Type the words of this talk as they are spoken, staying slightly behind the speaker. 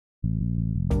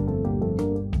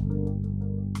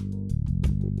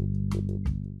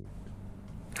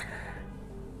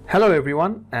Hello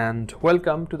everyone and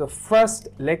welcome to the first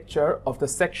lecture of the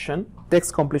section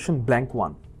Text Completion Blank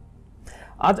 1.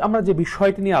 আজ আমরা যে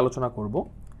বিষয়টি নিয়ে আলোচনা করব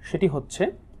সেটি হচ্ছে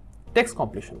text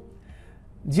completion.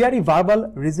 GRE verbal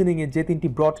reasoning এ যে তিনটি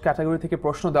ব্রড ক্যাটাগরি থেকে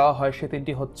প্রশ্ন দেওয়া হয় সে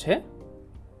তিনটি হচ্ছে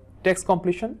টেক্সট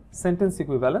কমপ্লিশন, সেন্টেন্স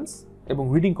ইকুইভ্যালেন্স এবং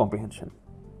রিডিং কম্প্রিহেনশন।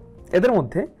 এদের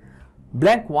মধ্যে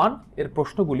ব্ল্যাঙ্ক 1 এর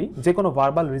প্রশ্নগুলি যে কোনো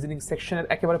ভার্বাল রিজনিং সেকশনের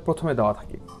একেবারে প্রথমে দেওয়া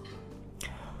থাকে।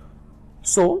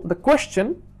 So the question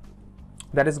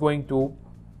that is going to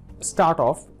start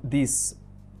off this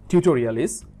tutorial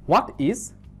is what is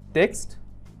text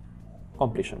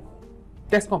completion?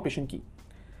 Text completion কি?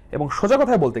 এবং সোজা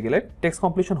কথায় বলতে গেলে text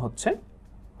completion হচ্ছে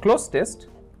close test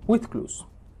with clues.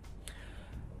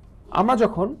 আমরা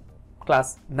যখন ক্লাস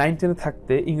 9-10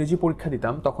 থাকতে ইংরেজি পরীক্ষা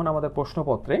দিতাম তখন আমাদের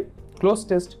প্রশ্নপত্রে close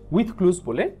test with clues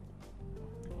বলে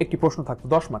একটি প্রশ্ন থাকতো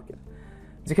 10 মার্কের,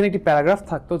 যেখানে একটি প্যারাগ্রাফ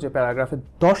থাকতো যে প্যারাগ্রাফে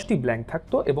 10টি ব্ল্যাঙ্ক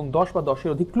থাকতো এবং 10 বা 10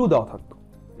 এর অধিক ক্লু দেওয়া থাকতো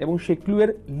এবং সেই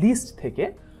ক্লুয়ের লিস্ট থেকে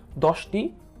 10টি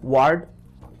ওয়ার্ড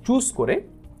চুজ করে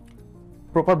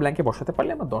প্রপার ব্ল্যাঙ্কে বসাতে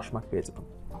পারলে আমরা 10 মার্ক পেয়ে যেতাম।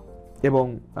 এবং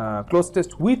ক্লোজ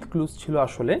টেস্ট উইথ ক্লুজ ছিল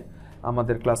আসলে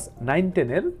আমাদের ক্লাস 9-10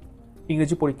 এর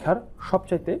ইংরেজি পরীক্ষার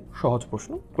সবচাইতে সহজ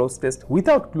প্রশ্ন। ক্লোজ টেস্ট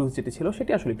উইথাউট ক্লুজ যেটি ছিল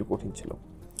সেটি আসলে একটু কঠিন ছিল।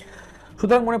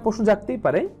 সুতরাং মনে প্রশ্ন জাগতেই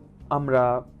পারে আমরা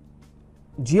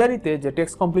জিআরইতে যে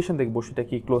টেক্সট কমপ্লিশন দেখব সেটা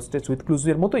কি ক্লোজ টেস্ট উইথ ক্লুজ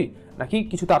এর মতোই নাকি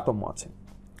কিছু তারতম্য আছে?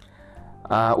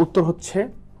 উত্তর হচ্ছে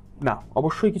না,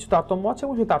 অবশ্যই কিছু তারতম্য আছে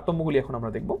এবং সেই তারতম্যগুলি এখন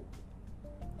আমরা দেখব।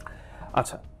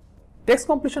 আচ্ছা, টেক্সট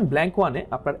কমপ্লিশন ব্ল্যাঙ্ক 1-এ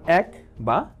আপনার এক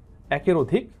বা একের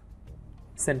অধিক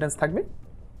সেন্টেন্স থাকবে,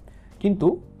 কিন্তু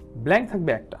ব্ল্যাঙ্ক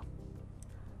থাকবে একটা।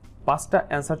 5টা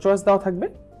অ্যান্সার চয়েস দেওয়া থাকবে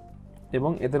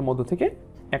এবং এদের মধ্য থেকে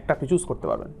একটা আপনি চুজ করতে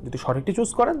পারবেন। যদি সঠিকটি চুজ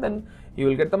করেন দেন you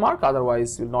will get the mark, otherwise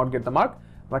you will not get the mark.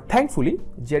 But thankfully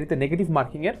জিআরইতে negative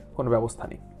marking এর কোনো ব্যবস্থা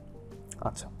নেই।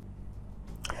 আচ্ছা,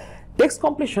 টেক্সট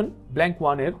কমপ্লিশন ব্ল্যাঙ্ক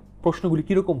 1-এর প্রশ্নগুলি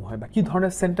কীরকম হয় বা কী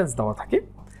ধরনের সেন্টেন্স দেওয়া থাকে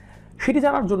সেটি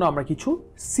জানার জন্য আমরা কিছু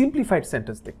সিম্পলিফাইড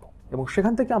সেন্টেন্স দেখব এবং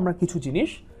সেখান থেকে আমরা কিছু জিনিস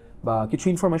বা কিছু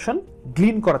ইনফরমেশন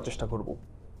গ্লিন করার চেষ্টা করব।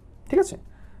 ঠিক আছে,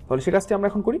 তাহলে সে কাজটি আমরা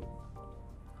এখন করি।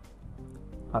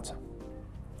 আচ্ছা,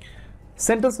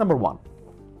 sentence number 1,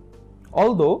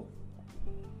 although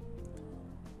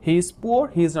he is poor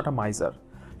he is not a miser.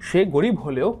 সে গরিব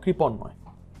হলেও কৃপণ নয়।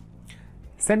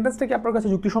 সেন্টেন্সটা কি আপনার কাছে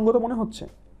যুক্তিসঙ্গত মনে হচ্ছে?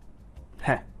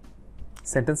 হ্যাঁ,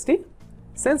 সেন্টেন্সটি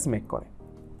সেন্স মেক করে।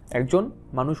 একজন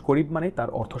মানুষ গরিব মানে তার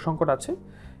অর্থ সংকট আছে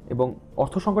এবং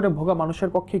অর্থ সংকটে ভোগা মানুষের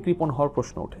পক্ষে কৃপণ হওয়ার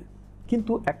প্রশ্ন ওঠে।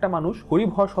 কিন্তু একটা মানুষ গরিব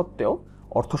হওয়া সত্ত্বেও,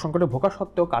 অর্থ সংকটে ভোগা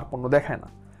সত্ত্বেও কার্পণ্য দেখায় না।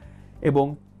 এবং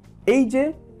এই যে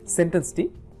সেন্টেন্সটি,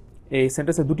 এই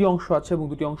সেন্টেন্সের দুটি অংশ আছে এবং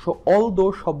দুটি অংশ অলদো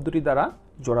শব্দটি দ্বারা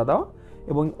জোড়া দেওয়া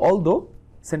এবং অলদো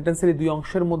সেন্টেন্সের এই দুই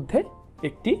অংশের মধ্যে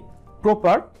একটি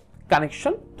প্রপার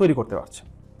কানেকশন তৈরি করতে পারছে।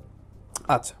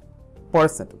 আচ্ছা,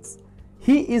 পরের sentence,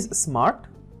 he is smart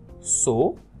so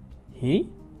he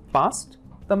passed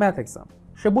the math exam.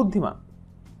 সে বুদ্ধিমান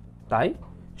তাই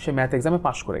সে ম্যাথ এক্সামে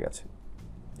পাশ করে গেছে।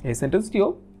 এই সেন্টেন্সটিও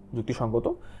যুক্তিসঙ্গত।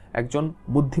 একজন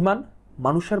বুদ্ধিমান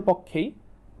মানুষের পক্ষেই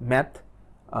ম্যাথ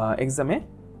এক্সামে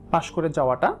পাশ করে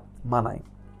যাওয়াটা মানায়।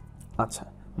 আচ্ছা,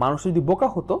 মানুষ যদি বোকা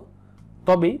হতো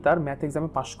তবেই তার ম্যাথ এক্সামে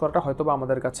পাশ করাটা হয়তো বা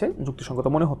আমাদের কাছে যুক্তিসঙ্গত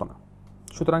মনে হতো না।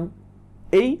 সুতরাং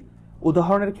এই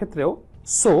উদাহরণের ক্ষেত্রেও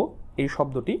সো এই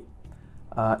শব্দটি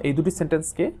এই দুটি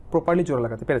সেন্টেন্সকে প্রপারলি জোড়া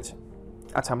লাগাতে পেরেছে।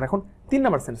 আচ্ছা, আমরা এখন 3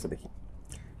 নম্বর সেন্টেন্সে দেখি।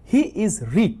 He is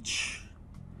rich,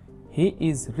 he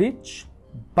is rich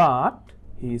but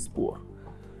he is poor.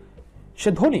 সে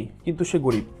ধনী কিন্তু সে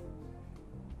গরিব।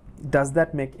 Does that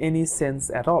make any sense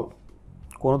at all?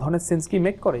 কোনো ধরনের সেন্স কি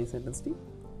মেক করে এই সেন্টেন্সটি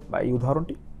বা এই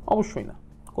উদাহরণটি? অবশ্যই না,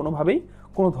 কোনোভাবেই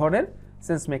কোনো ধরনের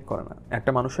সেন্স মেক করে না।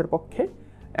 একটা মানুষের পক্ষে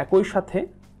একই সাথে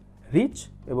রিচ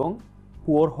এবং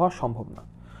পুয়ার হওয়া সম্ভব না।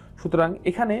 সুতরাং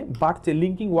এখানে বাট যে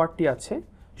লিঙ্কিং ওয়ার্ডটি আছে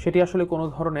সেটি আসলে কোনো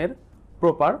ধরনের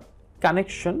প্রপার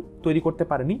কানেকশন তৈরি করতে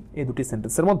পারেনি এই দুটি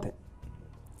সেন্টেন্সের মধ্যে।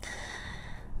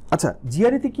 আচ্ছা,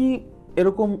 জিআরইতে কি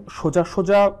এরকম সোজা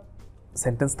সোজা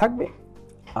সেন্টেন্স থাকবে?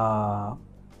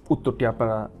 উত্তরটি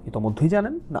আপনারা ইতোমধ্যেই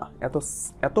জানেন, না,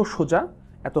 এত সোজা,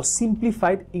 এত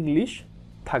সিম্পলিফাইড ইংলিশ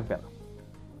থাকবে না।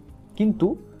 কিন্তু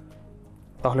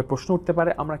তাহলে প্রশ্ন উঠতে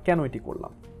পারে আমরা কেন এটি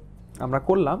করলাম? আমরা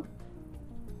করলাম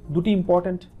দুটি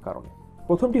ইম্পর্ট্যান্ট কারণে।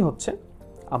 প্রথমটি হচ্ছে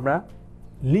আমরা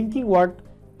লিঙ্কিং ওয়ার্ড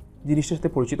জিনিসটার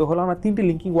সাথে পরিচিত হলাম। আমরা 3টি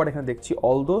লিঙ্কিং ওয়ার্ড এখানে দেখছি,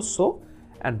 অলদো, সো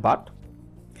অ্যান্ড বাট।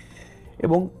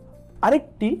 এবং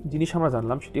আরেকটি জিনিস আমরা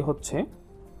জানলাম সেটি হচ্ছে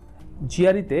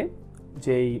জিআরইতে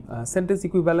যেই সেন্টেন্স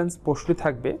ইকুইভ্যালেন্স প্রশ্নটি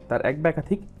থাকবে তার এক বা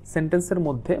একাধিক সেন্টেন্সের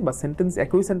মধ্যে বা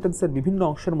একই সেন্টেন্সের বিভিন্ন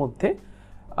অংশের মধ্যে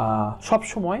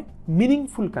সবসময়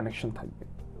মিনিংফুল কানেকশন থাকবে,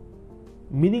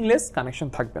 মিনিংলেস কানেকশন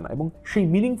থাকবে না। এবং সেই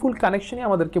মিনিংফুল কানেকশনই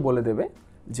আমাদেরকে বলে দেবে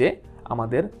যে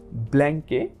আমাদের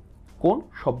ব্ল্যাঙ্কে কোন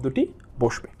শব্দটি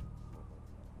বসবে।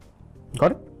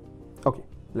 Got it? Okay,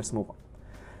 let's move on.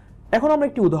 এখন আমরা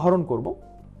একটি উদাহরণ করব।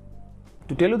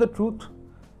 To tell you the truth,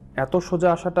 এত সোজা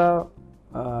আসাটা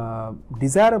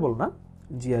ডিজায়ারেবল না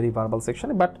জিআরই ভার্বাল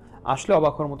সেকশনে, বাট আসলে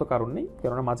অবাক হওয়ার মতো কারণ নেই,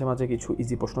 কেননা মাঝে মাঝে কিছু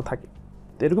ইজি প্রশ্ন থাকে।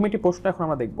 তো এরকম একটি প্রশ্ন এখন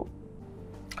আমরা দেখব।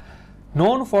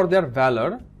 Known for their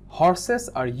valor, horses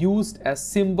are used as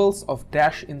symbols of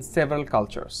dash in several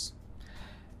cultures.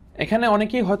 এখানে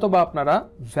অনেকেই হয়তো বা আপনারা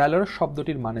ভ্যালর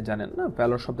শব্দটির মানে জানেন না।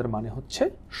 ভ্যালর শব্দের মানে হচ্ছে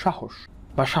সাহস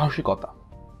বা সাহসিকতা।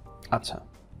 আচ্ছা,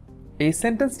 এই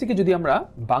সেন্টেন্সটিকে যদি আমরা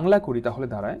বাংলা করি তাহলে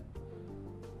দাঁড়ায়,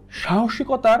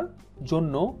 সাহসিকতার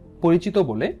জন্য পরিচিত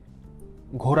বলে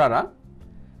ঘোড়ারা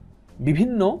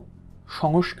বিভিন্ন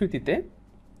সংস্কৃতিতে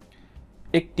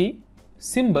একটি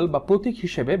সিম্বল বা প্রতীক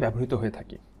হিসেবে ব্যবহৃত হয়ে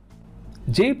থাকে।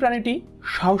 যেই প্রাণীটি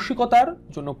সাহসিকতার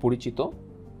জন্য পরিচিত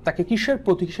তাকে কিসের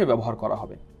প্রতীক হিসেবে ব্যবহার করা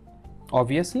হবে?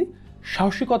 অবভিয়াসলি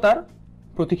সাহসিকতার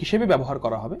প্রতীক হিসেবে ব্যবহার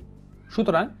করা হবে।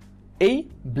 সুতরাং এই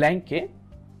ব্ল্যাঙ্কে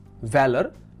ভ্যালর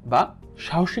বা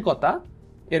সাহসিকতা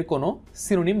এর কোনো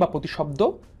সিনোনিম বা প্রতিশব্দ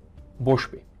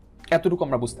বসবে, এতটুকু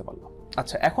আমরা বুঝতে পারলাম।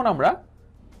 আচ্ছা, এখন আমরা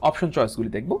অপশন চয়েসগুলি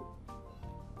দেখব।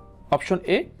 অপশন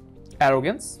এ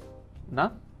অ্যারোগেন্স, না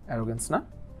অ্যারোগেন্স না।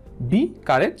 বি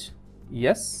কারেজ,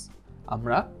 ইয়েস,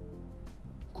 আমরা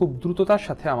খুব দ্রুততার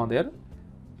সাথে আমাদের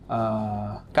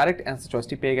কারেক্ট অ্যান্সার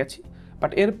চয়েসটি পেয়ে গেছি,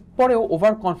 বাট এর পরেও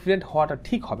ওভার কনফিডেন্ট হওয়াটা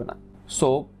ঠিক হবে না। সো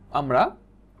আমরা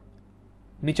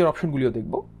নিচের অপশনগুলিও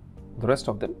দেখব, the rest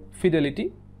of them. Fidelity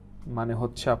মানে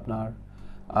হচ্ছে আপনার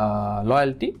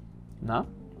লয়্যালটি, না।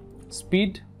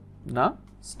 স্পিড, না।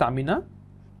 স্টামিনা,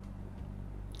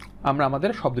 আমরা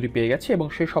আমাদের শব্দটি পেয়ে গেছি এবং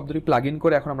সেই শব্দটি প্লাগ ইন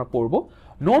করে এখন আমরা পড়ব।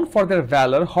 Known for their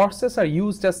valor, horses are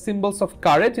used as symbols of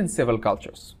courage in several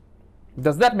cultures.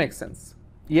 Does that make sense?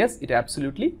 Yes, it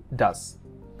absolutely does.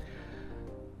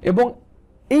 এবং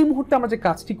এই মুহূর্তে আমরা যে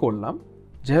কাজটি করলাম,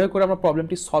 যেভাবে করে আমরা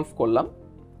প্রবলেমটি সলভ করলাম,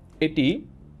 এটি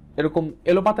এরকম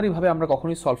এলোপাতারিভাবে আমরা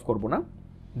কখনোই সলভ করব না।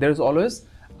 There is always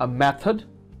a method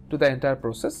to the entire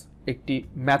process. একটি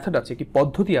মেথড আছে, একটি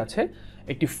পদ্ধতি আছে,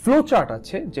 একটি ফ্লো চার্ট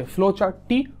আছে, যে ফ্লো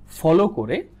চার্টটি ফলো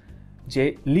করে যে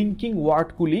লিঙ্কিং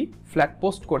ওয়ার্ডগুলি ফ্ল্যাগ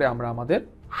পোস্ট করে আমরা আমাদের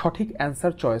সঠিক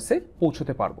অ্যান্সার চয়েসে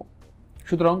পৌঁছতে পারবো।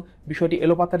 সুতরাং বিষয়টি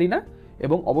এলোপাতারি না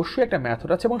এবং অবশ্যই একটা মেথড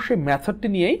আছে এবং সেই মেথডটি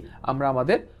নিয়েই আমরা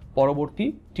আমাদের পরবর্তী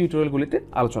টিউটোরিয়ালগুলিতে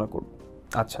আলোচনা করব।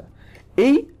 আচ্ছা,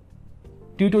 এই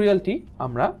টিউটোরিয়ালটি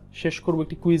আমরা শেষ করব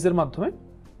একটি কুইজের মাধ্যমে।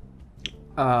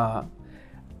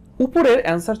 উপরের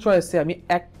অ্যান্সার চয়েসে আমি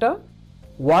একটা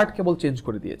ওয়ার্ড কেবল চেঞ্জ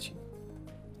করে দিয়েছি।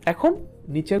 এখন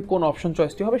নিচের কোন অপশন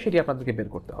চয়েসটি হবে সেটি আপনাদেরকে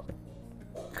বের করতে হবে।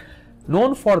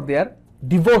 Known for their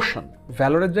devotion,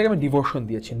 ভ্যালরের জায়গায় আমি ডিভোশন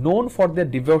দিয়েছি। Known for their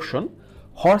devotion,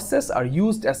 horses are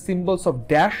used as symbols of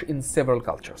dash in several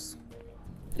cultures.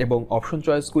 এবং অপশন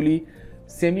চয়েসগুলি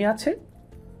সেমই আছে,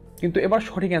 কিন্তু এবার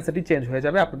সঠিক অ্যান্সারটি চেঞ্জ হয়ে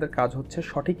যাবে। আপনাদের কাজ হচ্ছে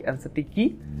সঠিক অ্যান্সারটি কি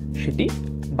সেটি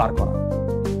বার করা।